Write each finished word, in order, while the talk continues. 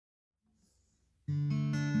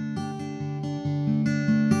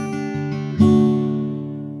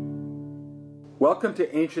Welcome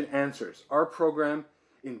to Ancient Answers, our program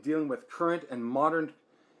in dealing with current and modern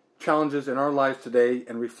challenges in our lives today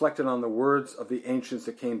and reflecting on the words of the ancients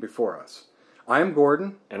that came before us. I'm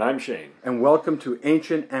Gordon. And I'm Shane. And welcome to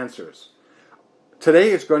Ancient Answers. Today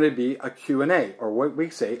is going to be a Q&A, or what we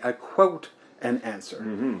say, a quote and answer.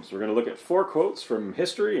 So we're going to look at 4 quotes from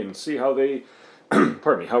history and see how they,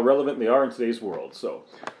 how relevant they are in today's world. So,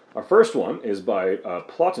 our first one is by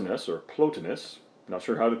Plotinus, not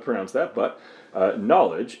sure how to pronounce that, but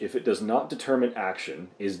knowledge, if it does not determine action,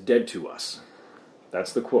 is dead to us.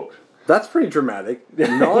 That's the quote. That's pretty dramatic.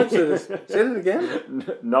 Knowledge, say it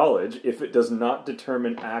again? Knowledge, if it does not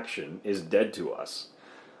determine action, is dead to us.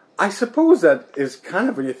 I suppose that is kind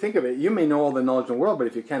of, when you think of it, you may know all the knowledge in the world, but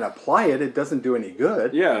if you can't apply it, it doesn't do any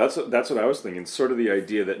good. Yeah, that's what I was thinking. Sort of the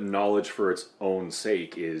idea that knowledge for its own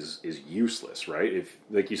sake is useless, right? If,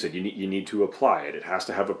 like you said, you need to apply it. It has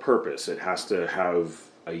to have a purpose. It has to have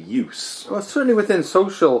a use. Well, certainly within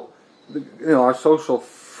social, our social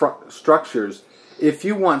structures, if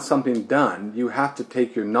you want something done, you have to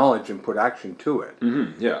take your knowledge and put action to it.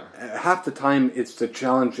 Yeah. Half the time, it's the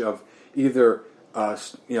challenge of either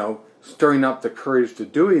stirring up the courage to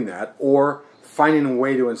doing that, or finding a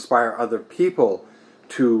way to inspire other people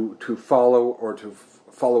to follow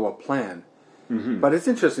a plan. But it's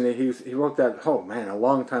interesting that he wrote that, a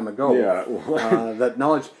long time ago. Yeah. That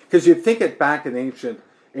knowledge, because you think it back in ancient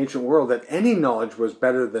world that any knowledge was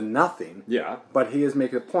better than nothing. Yeah. But he is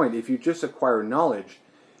making a point. If you just acquire knowledge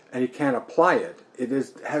and you can't apply it, it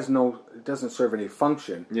doesn't serve any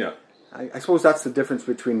function. Yeah. I suppose that's the difference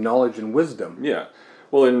between knowledge and wisdom. Yeah.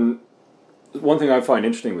 Well, and one thing I find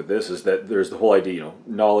interesting with this is that there's the whole idea,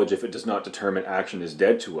 knowledge, if it does not determine action, is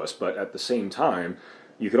dead to us. But at the same time,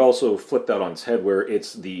 you could also flip that on its head, where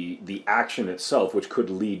it's the action itself which could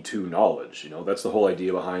lead to knowledge. That's the whole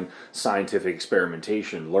idea behind scientific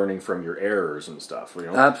experimentation, learning from your errors and stuff.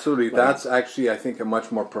 Absolutely. That's actually, I think, a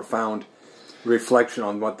much more profound reflection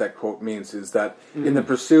on what that quote means, is that in the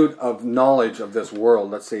pursuit of knowledge of this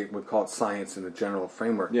world, let's say we call it science in the general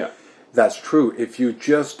framework, that's true. If you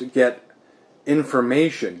just get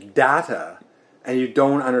information, data, and you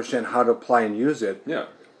don't understand how to apply and use it,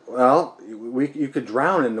 well, you could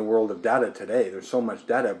drown in the world of data today. There's so much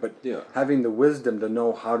data, but having the wisdom to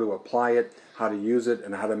know how to apply it, how to use it,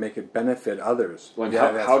 and how to make it benefit others. Well,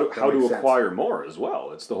 how to acquire more as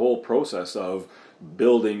well. It's the whole process of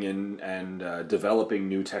building and developing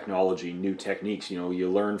new technology, new techniques.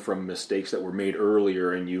 You learn from mistakes that were made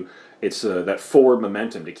earlier, and it's that forward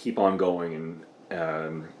momentum to keep on going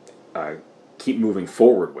and keep moving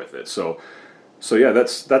forward with it. So yeah,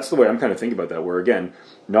 that's the way I'm kind of thinking about that, where again,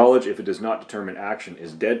 knowledge, if it does not determine action,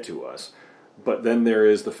 is dead to us. But then there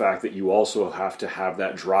is the fact that you also have to have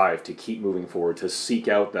that drive to keep moving forward, to seek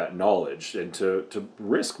out that knowledge, and to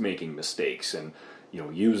risk making mistakes and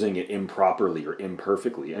using it improperly or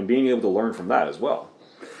imperfectly, and being able to learn from that as well.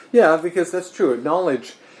 Yeah, because that's true.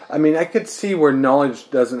 Knowledge, I could see where knowledge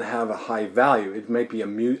doesn't have a high value. It might be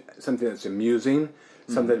something that's amusing,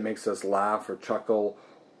 something that makes us laugh or chuckle.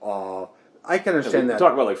 I can understand that.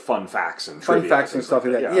 Talk about like fun facts and stuff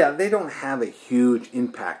like that. Yeah, they don't have a huge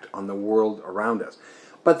impact on the world around us,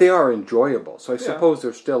 but they are enjoyable. So I suppose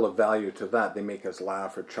there's still a value to that. They make us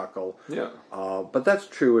laugh or chuckle. Yeah. But that's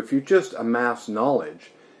true. If you just amass knowledge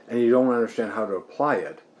and you don't understand how to apply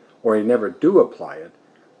it, or you never do apply it,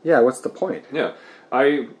 what's the point? Yeah.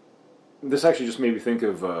 This actually just made me think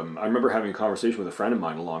of, I remember having a conversation with a friend of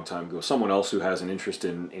mine a long time ago, someone else who has an interest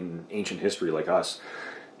in ancient history like us,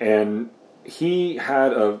 and he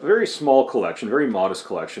had a very small collection, very modest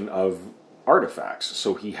collection of artifacts.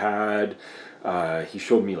 So he had, he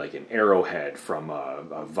showed me like an arrowhead from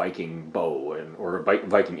a Viking bow, or a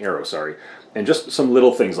Viking arrow, and just some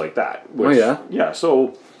little things like that. Which, yeah,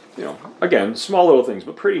 so, again, small little things,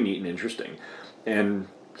 but pretty neat and interesting. And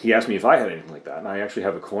he asked me if I had anything like that, and I actually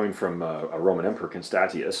have a coin from a Roman Emperor,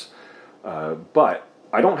 Constantius, but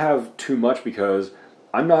I don't have too much because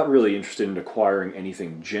I'm not really interested in acquiring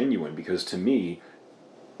anything genuine, because to me,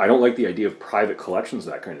 I don't like the idea of private collections,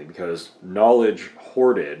 that kind of thing, because knowledge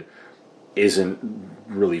hoarded isn't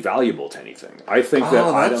really valuable to anything. I think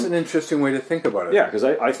that's an interesting way to think about it. Yeah, because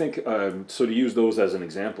I think, so to use those as an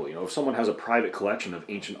example, if someone has a private collection of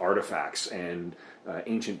ancient artifacts and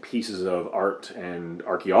ancient pieces of art and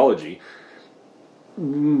archaeology,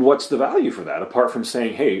 what's the value for that, apart from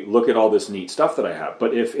saying, hey, look at all this neat stuff that I have?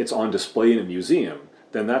 But if it's on display in a museum,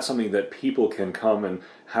 then that's something that people can come and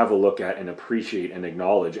have a look at and appreciate and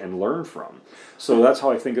acknowledge and learn from. So that's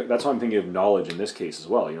how I'm thinking of knowledge in this case as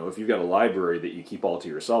well. If you've got a library that you keep all to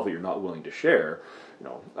yourself that you're not willing to share,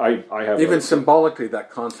 I have even symbolically that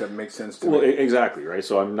concept makes sense to me. Well, exactly, right.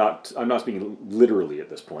 So I'm not speaking literally at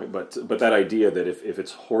this point, but that idea that if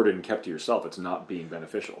it's hoarded and kept to yourself, it's not being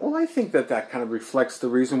beneficial. Well, I think that kind of reflects the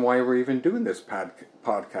reason why we're even doing this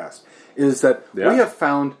podcast, is that we have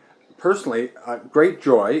found personally great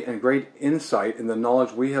joy and great insight in the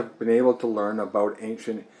knowledge we have been able to learn about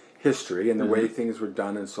ancient history and the way things were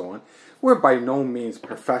done and so on. We're by no means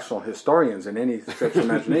professional historians in any stretch of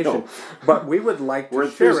imagination, No. but we would like to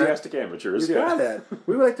We're share it. enthusiastic amateurs. You got it.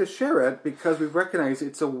 We would like to share it because we recognize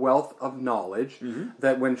it's a wealth of knowledge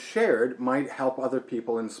that, when shared, might help other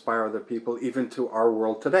people, inspire other people, even to our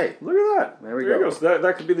world today. Look at that. There we go. So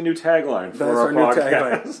that could be the new tagline for our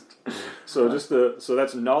podcast. So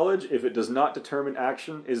that's knowledge, if it does not determine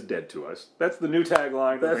action, is dead to us. That's the new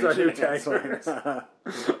tagline. That's our new tagline.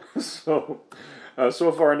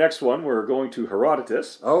 So for our next one, we're going to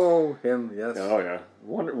Herodotus. Oh, him, yes. Oh, yeah.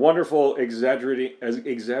 Wonderful,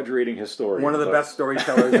 exaggerating historian. One of the best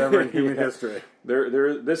storytellers ever in human history.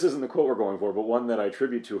 This isn't the quote we're going for, but one that I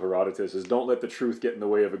attribute to Herodotus is, "Don't let the truth get in the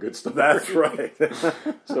way of a good story." That's right.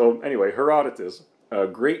 So anyway, Herodotus.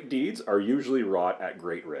 Great deeds are usually wrought at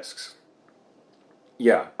great risks.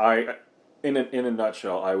 Yeah, in a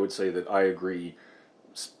nutshell, I would say that I agree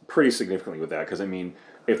pretty significantly with that, because I mean,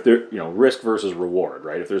 if there, risk versus reward,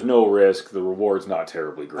 right? If there's no risk, the reward's not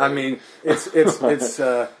terribly great. I mean, it's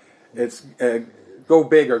go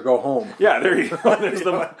big or go home. Yeah, there you go.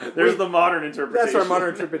 There's the modern interpretation. That's our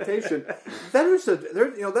modern interpretation.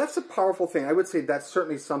 That's a powerful thing. I would say that's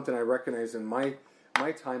certainly something I recognize in my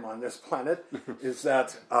time on this planet, is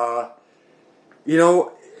that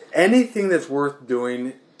anything that's worth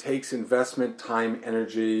doing takes investment, time,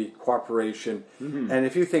 energy, cooperation, and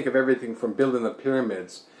if you think of everything from building the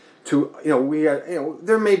pyramids to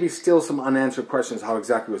there may be still some unanswered questions how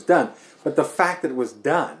exactly it was done, but the fact that it was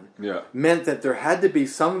done meant that there had to be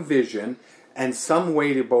some vision and some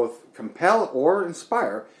way to both compel or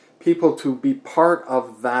inspire people to be part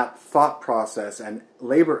of that thought process and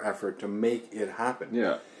labor effort to make it happen.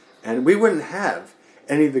 Yeah, and we wouldn't have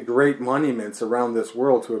any of the great monuments around this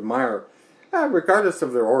world to admire, regardless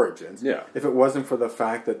of their origins, if it wasn't for the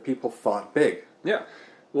fact that people thought big. Yeah.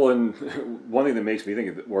 Well, and one thing that makes me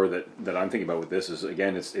think, or that I'm thinking about with this is,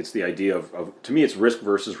 again, it's the idea of, to me, it's risk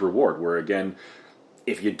versus reward, where, again,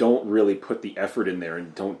 if you don't really put the effort in there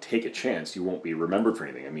and don't take a chance, you won't be remembered for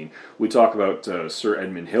anything. I mean, we talk about Sir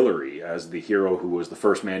Edmund Hillary as the hero who was the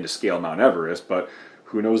first man to scale Mount Everest, but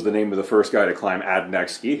who knows the name of the first guy to climb Adirondack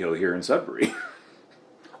ski hill here in Sudbury?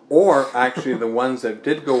 Or, actually, the ones that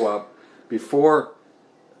did go up before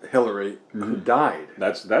Hillary, who died.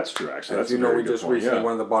 That's true, actually. As that's you know, we just recently,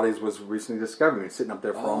 one of the bodies was recently discovered. It's sitting up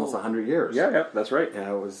there for almost 100 years. Yeah, that's right.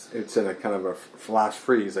 Yeah, it's in a kind of a flash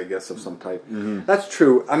freeze, I guess, of some type. That's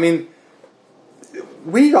true. I mean,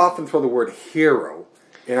 we often throw the word hero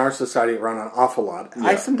in our society around an awful lot. Yeah.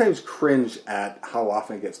 I sometimes cringe at how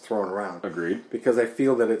often it gets thrown around. Agreed. Because I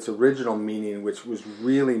feel that its original meaning, which was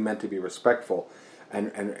really meant to be respectful, and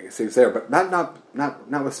it's there. But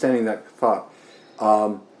notwithstanding that thought,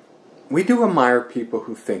 we do admire people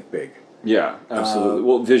who think big. Yeah, absolutely.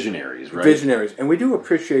 Well, visionaries, right? Visionaries. And we do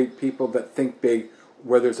appreciate people that think big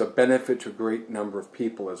where there's a benefit to a great number of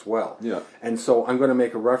people as well. Yeah. And so I'm going to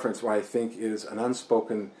make a reference what I think is an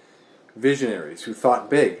unspoken visionaries who thought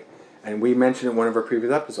big. And we mentioned in one of our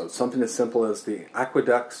previous episodes, something as simple as the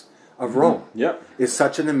aqueducts of Rome is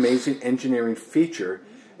such an amazing engineering feature.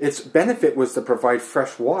 Its benefit was to provide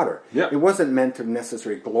fresh water. It wasn't meant to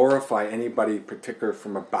necessarily glorify anybody particular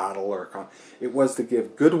from a battle or it was to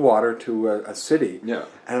give good water to a city. And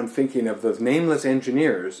I'm thinking of those nameless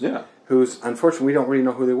engineers whose, unfortunately, we don't really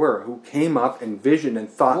know who they were, who came up and visioned and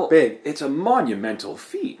thought big. It's a monumental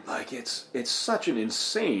feat. Like, it's such an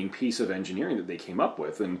insane piece of engineering that they came up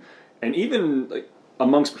with. And even, like,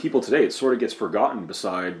 amongst people today, it sort of gets forgotten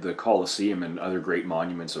beside the Colosseum and other great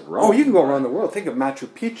monuments of Rome. Oh, you can go around the world. Think of Machu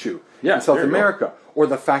Picchu in South America. Or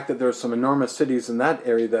the fact that there's some enormous cities in that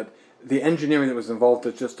area that the engineering that was involved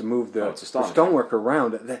is just to move the stonework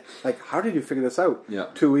around. Like, how did you figure this out?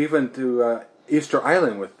 To Easter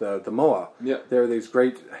Island with the Moa. There are these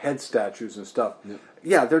great head statues and stuff.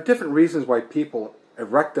 There are different reasons why people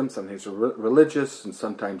erect them. Sometimes they're religious, and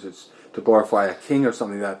sometimes it's to glorify a king or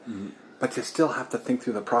something like that. But you still have to think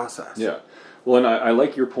through the process. Yeah. Well, and I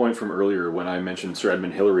like your point from earlier when I mentioned Sir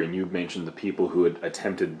Edmund Hillary, and you mentioned the people who had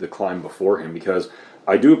attempted the climb before him, because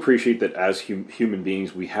I do appreciate that as human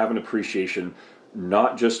beings, we have an appreciation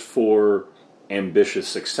not just for ambitious,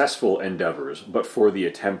 successful endeavors, but for the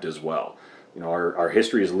attempt as well. You know, our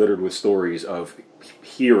history is littered with stories of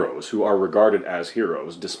heroes who are regarded as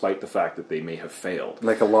heroes, despite the fact that they may have failed.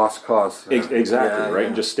 Like a lost cause. Exactly, right? Yeah.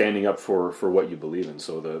 And just standing up for what you believe in.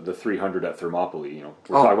 So the 300 at Thermopylae, you know,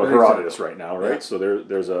 we're talking about Herodotus right now, right? Yeah. So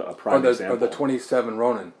there's a prime example. Or the 27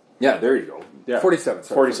 Ronin. Yeah, there you go. Yeah, 47.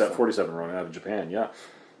 Sorry, 47 Ronin out of Japan. Yeah.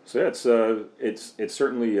 So yeah, it's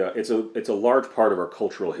certainly it's a large part of our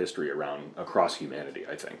cultural history across humanity,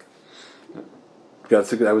 I think.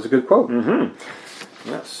 That was a good quote. Mm-hmm.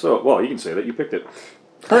 Yeah. So, well, you can say that you picked it.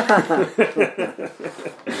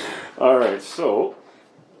 All right. So,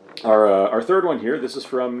 our third one here. This is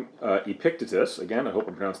from Epictetus. Again, I hope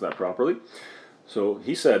I'm pronouncing that properly. So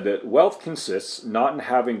he said that wealth consists not in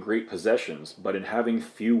having great possessions, but in having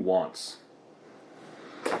few wants.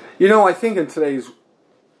 You know, I think in today's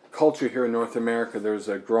culture here in North America, there's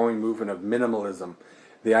a growing movement of minimalism.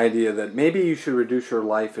 The idea that maybe you should reduce your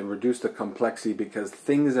life and reduce the complexity because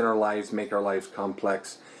things in our lives make our lives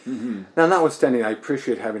complex. Mm-hmm. Now, notwithstanding, I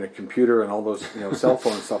appreciate having a computer and all those, cell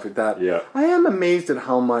phone and stuff like that. Yeah. I am amazed at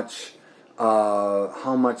how much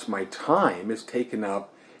my time is taken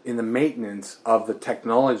up in the maintenance of the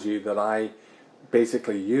technology that I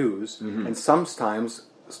basically use, mm-hmm. and sometimes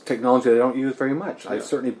technology that I don't use very much. Yeah. I've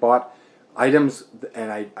certainly bought items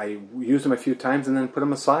and I use them a few times and then put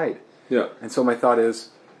them aside. Yeah. And so my thought is,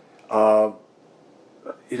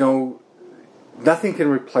 nothing can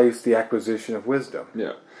replace the acquisition of wisdom.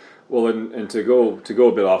 Yeah. Well, and to go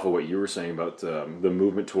a bit off of what you were saying about the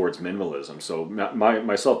movement towards minimalism. So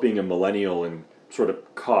myself being a millennial and sort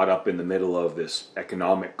of caught up in the middle of this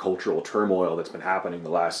economic, cultural turmoil that's been happening the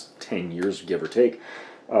last 10 years, give or take,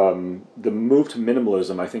 the move to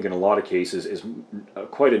minimalism, I think in a lot of cases, is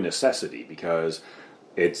quite a necessity because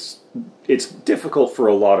it's difficult for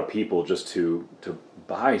a lot of people just to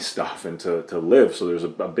buy stuff and to live. So there's a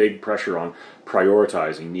big pressure on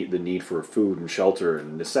prioritizing the need for food and shelter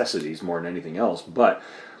and necessities more than anything else. But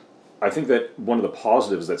I think that one of the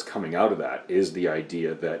positives that's coming out of that is the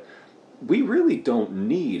idea that we really don't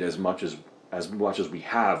need as much as we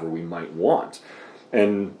have or we might want.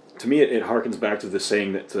 And to me, it harkens back to the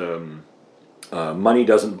saying that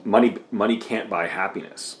money can't buy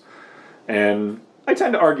happiness. And I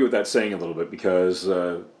tend to argue with that saying a little bit because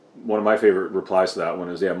one of my favorite replies to that one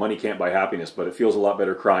is, money can't buy happiness, but it feels a lot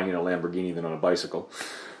better crying in a Lamborghini than on a bicycle.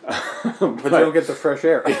 But you don't get the fresh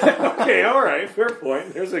air. Okay, all right, fair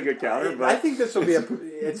point. There's a good counter. But I think this will be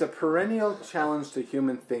it's a perennial challenge to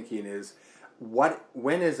human thinking is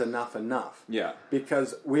when is enough enough? Yeah.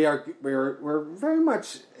 Because we're very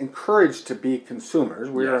much encouraged to be consumers.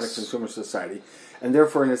 We are in a consumer society. And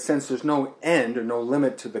therefore, in a sense, there's no end or no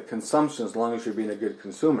limit to the consumption as long as you're being a good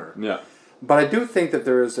consumer. Yeah. But I do think that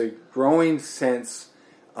there is a growing sense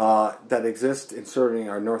that exists in certainly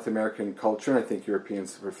our North American culture, and I think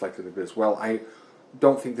Europeans reflected a bit as well. I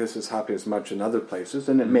don't think this is happening as much in other places,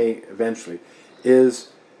 and it may eventually,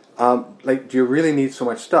 is do you really need so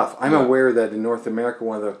much stuff? I'm aware that in North America,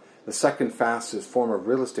 one of the second fastest form of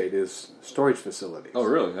real estate is storage facilities. Oh,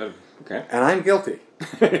 really? Okay. And I'm guilty.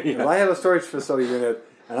 If I have a storage facility unit,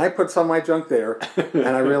 and I put some of my junk there, and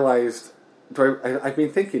I realized, I've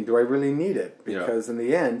been thinking, do I really need it? Because in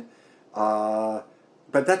the end,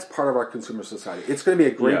 but that's part of our consumer society. It's going to be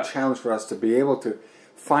a great challenge for us to be able to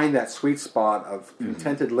find that sweet spot of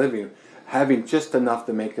contented living, having just enough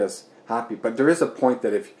to make us happy. But there is a point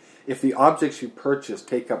that if the objects you purchase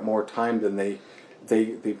take up more time than they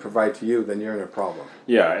provide to you, then you're in a problem.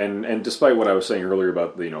 Yeah, and despite what I was saying earlier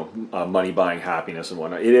about money buying happiness and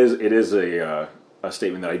whatnot, it is a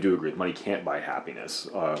statement that I do agree with. Money can't buy happiness.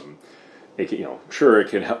 It can, sure, it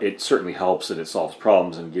can. It certainly helps and it solves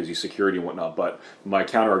problems and gives you security and whatnot. But my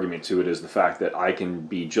counter argument to it is the fact that I can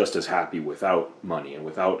be just as happy without money and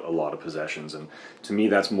without a lot of possessions. And to me,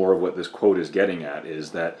 that's more of what this quote is getting at: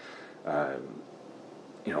 is that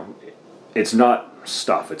it's not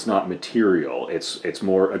stuff, it's not material. It's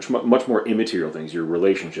much more immaterial things. Your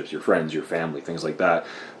relationships, your friends, your family, things like that.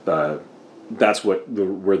 That's where the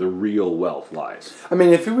real wealth lies. I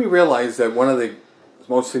mean, if we realize that one of the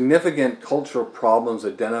most significant cultural problems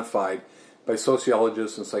identified by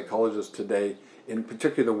sociologists and psychologists today, in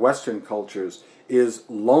particular the Western cultures, is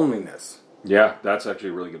loneliness. Yeah, that's actually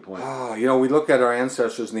a really good point. We look at our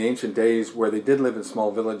ancestors in the ancient days where they did live in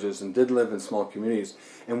small villages and did live in small communities,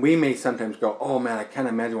 and we may sometimes go, oh man, I can't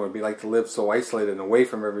imagine what it would be like to live so isolated and away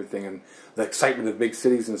from everything and the excitement of big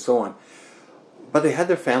cities and so on. But they had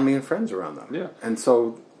their family and friends around them. Yeah. And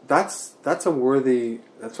so that's a worthy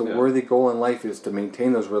goal in life, is to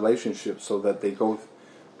maintain those relationships so that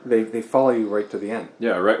they follow you right to the end.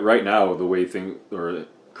 Yeah, right now the way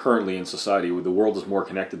currently in society, the world is more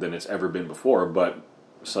connected than it's ever been before, but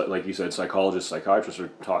like you said, psychologists, psychiatrists are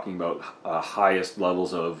talking about highest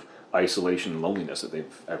levels of isolation and loneliness that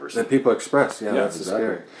they've ever seen. That people express, that's exactly.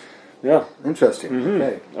 Scary. Yeah. Interesting. Mm-hmm.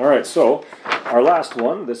 Okay. All right, so our last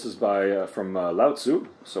one, this is from Lao Tzu,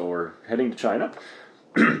 so we're heading to China.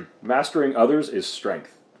 Mastering others is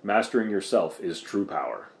strength. Mastering yourself is true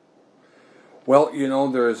power. Well,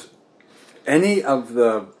 there's any of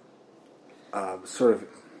the sort of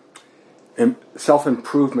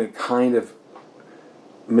self-improvement kind of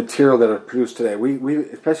material that are produced today. We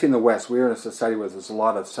especially in the West, we're in a society where there's a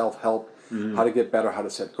lot of self-help, how to get better, how to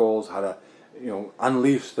set goals, how to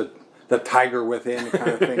unleash the tiger within kind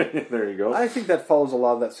of thing. There you go. I think that follows a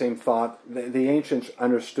lot of that same thought. The ancients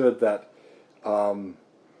understood that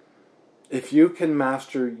if you can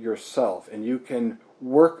master yourself and you can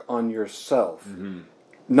work on yourself,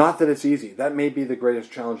 not that it's easy. That may be the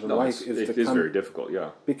greatest challenge in life. It is very difficult,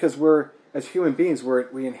 yeah. Because as human beings,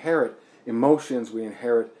 we inherit emotions, we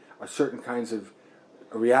inherit certain kinds of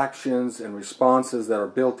reactions and responses that are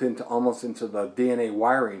built almost into the DNA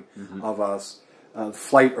wiring of us.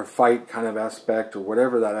 Flight or fight kind of aspect, or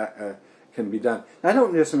whatever that can be done. And I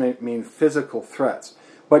don't just mean physical threats,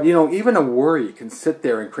 but even a worry can sit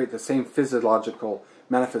there and create the same physiological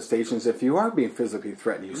manifestations. If you are being physically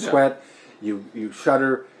threatened, you sweat, you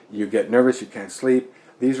shudder, you get nervous, you can't sleep.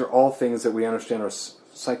 These are all things that we understand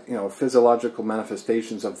are physiological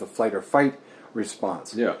manifestations of the flight or fight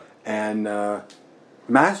response. Yeah. And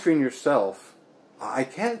mastering yourself, I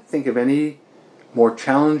can't think of any more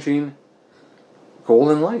challenging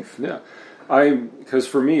goal in life. Yeah, because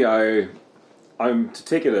for me, I'm to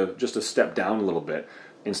take it just a step down a little bit.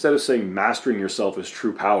 Instead of saying mastering yourself is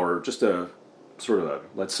true power, just a sort of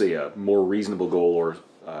let's say a more reasonable goal or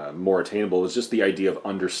more attainable is just the idea of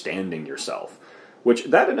understanding yourself, which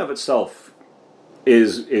that in of itself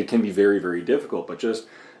it can be very, very difficult, but just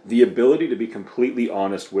the ability to be completely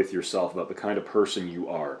honest with yourself about the kind of person you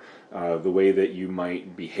are, the way that you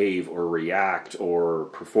might behave or react or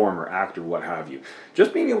perform or act or what have you.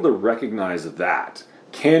 Just being able to recognize that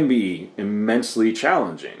can be immensely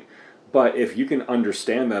challenging. But if you can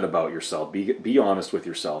understand that about yourself, be honest with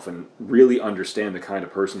yourself and really understand the kind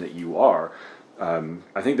of person that you are,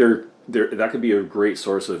 I think that could be a great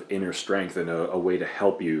source of inner strength and a way to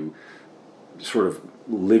help you sort of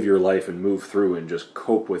live your life and move through and just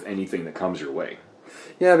cope with anything that comes your way.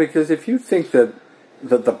 Yeah, because if you think that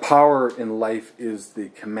the power in life is the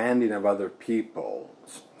commanding of other people,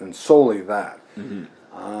 and solely that,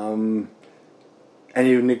 and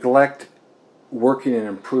you neglect working and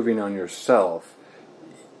improving on yourself,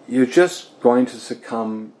 you're just going to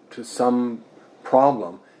succumb to some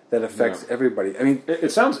problem that affects everybody. I mean,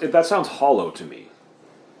 that sounds hollow to me.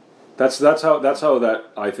 That's how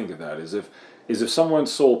that I think of that is if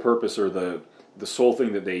someone's sole purpose or the sole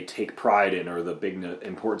thing that they take pride in or the big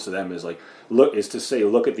importance to them is look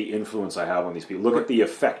at the influence I have on these people, look at the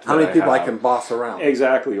effect how many people I can boss around,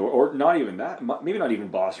 exactly, or not even that, maybe not even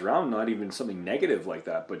boss around, not even something negative like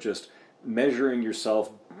that, but just measuring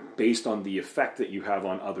yourself based on the effect that you have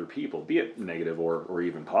on other people, be it negative or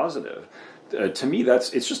even positive. To me,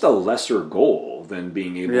 it's just a lesser goal than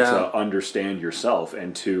being able to understand yourself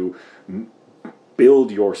and to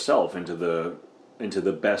build yourself into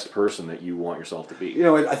the best person that you want yourself to be.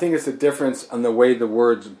 I think it's a difference on the way the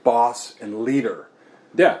words boss and leader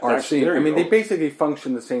are seen. I mean, they basically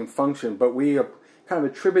function the same function, but we kind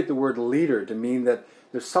of attribute the word leader to mean that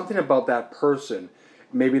there's something about that person.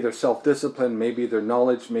 Maybe their self-discipline, maybe their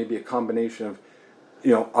knowledge, maybe a combination of,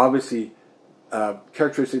 obviously,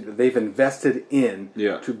 characteristic that they've invested in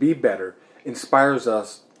to be better, inspires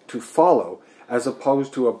us to follow, as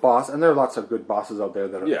opposed to a boss. And there are lots of good bosses out there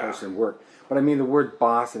that are close in work. But I mean, the word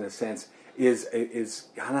boss, in a sense, is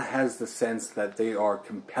kind of has the sense that they are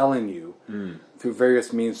compelling you through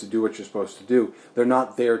various means to do what you're supposed to do. They're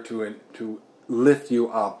not there to lift you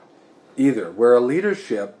up either. Where a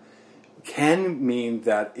leadership can mean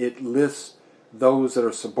that it lifts those that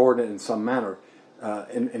are subordinate in some manner,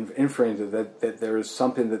 inferring that there is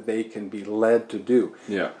something that they can be led to do.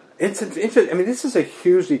 Yeah, it's interesting. I mean, this is a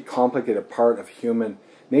hugely complicated part of human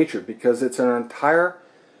nature because it's an entire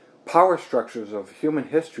power structures of human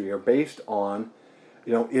history are based on,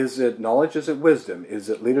 is it knowledge, is it wisdom, is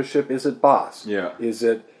it leadership, is it boss, is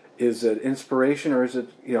it inspiration, or is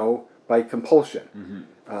it by compulsion?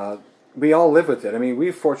 We all live with it. I mean,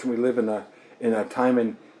 we fortunately live in a time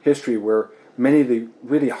in history where many of the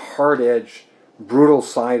really hard-edged, brutal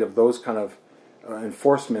side of those kind of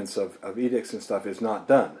enforcements of edicts and stuff is not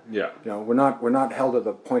done. Yeah, we're not held at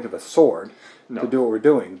the point of a sword to do what we're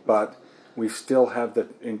doing, but we still have the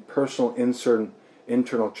personal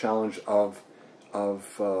internal challenge of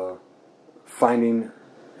finding,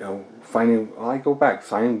 I go back,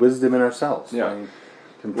 finding wisdom in ourselves, to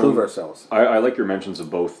improve ourselves. I like your mentions of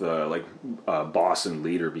both, boss and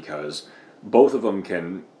leader, because both of them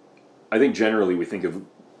can. I think generally we think of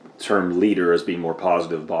term leader as being more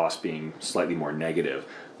positive, boss being slightly more negative.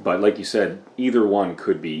 But like you said, either one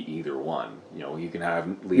could be either one. You can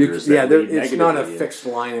have leaders that lead negatively. It's not a fixed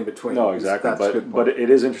line in between. No, exactly. But it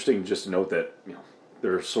is interesting just to note that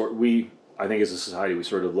I think as a society we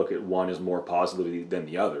sort of look at one as more positively than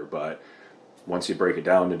the other. But once you break it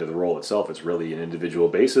down into the role itself, it's really an individual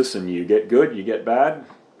basis, and you get good, you get bad.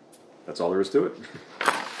 That's all there is to it.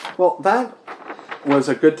 Well, that was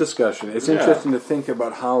a good discussion. It's interesting to think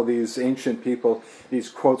about how these ancient people, these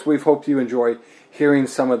quotes, we've hoped you enjoy hearing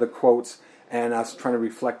some of the quotes and us trying to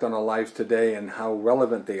reflect on our lives today and how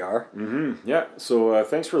relevant they are. Mm-hmm. Yeah, so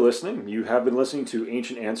thanks for listening. You have been listening to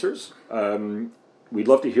Ancient Answers. We'd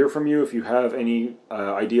love to hear from you if you have any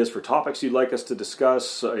ideas for topics you'd like us to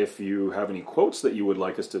discuss. If you have any quotes that you would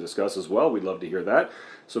like us to discuss as well, we'd love to hear that.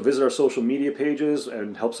 So visit our social media pages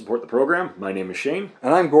and help support the program. My name is Shane.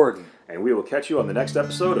 And I'm Gordon. And we will catch you on the next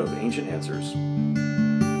episode of Ancient Answers.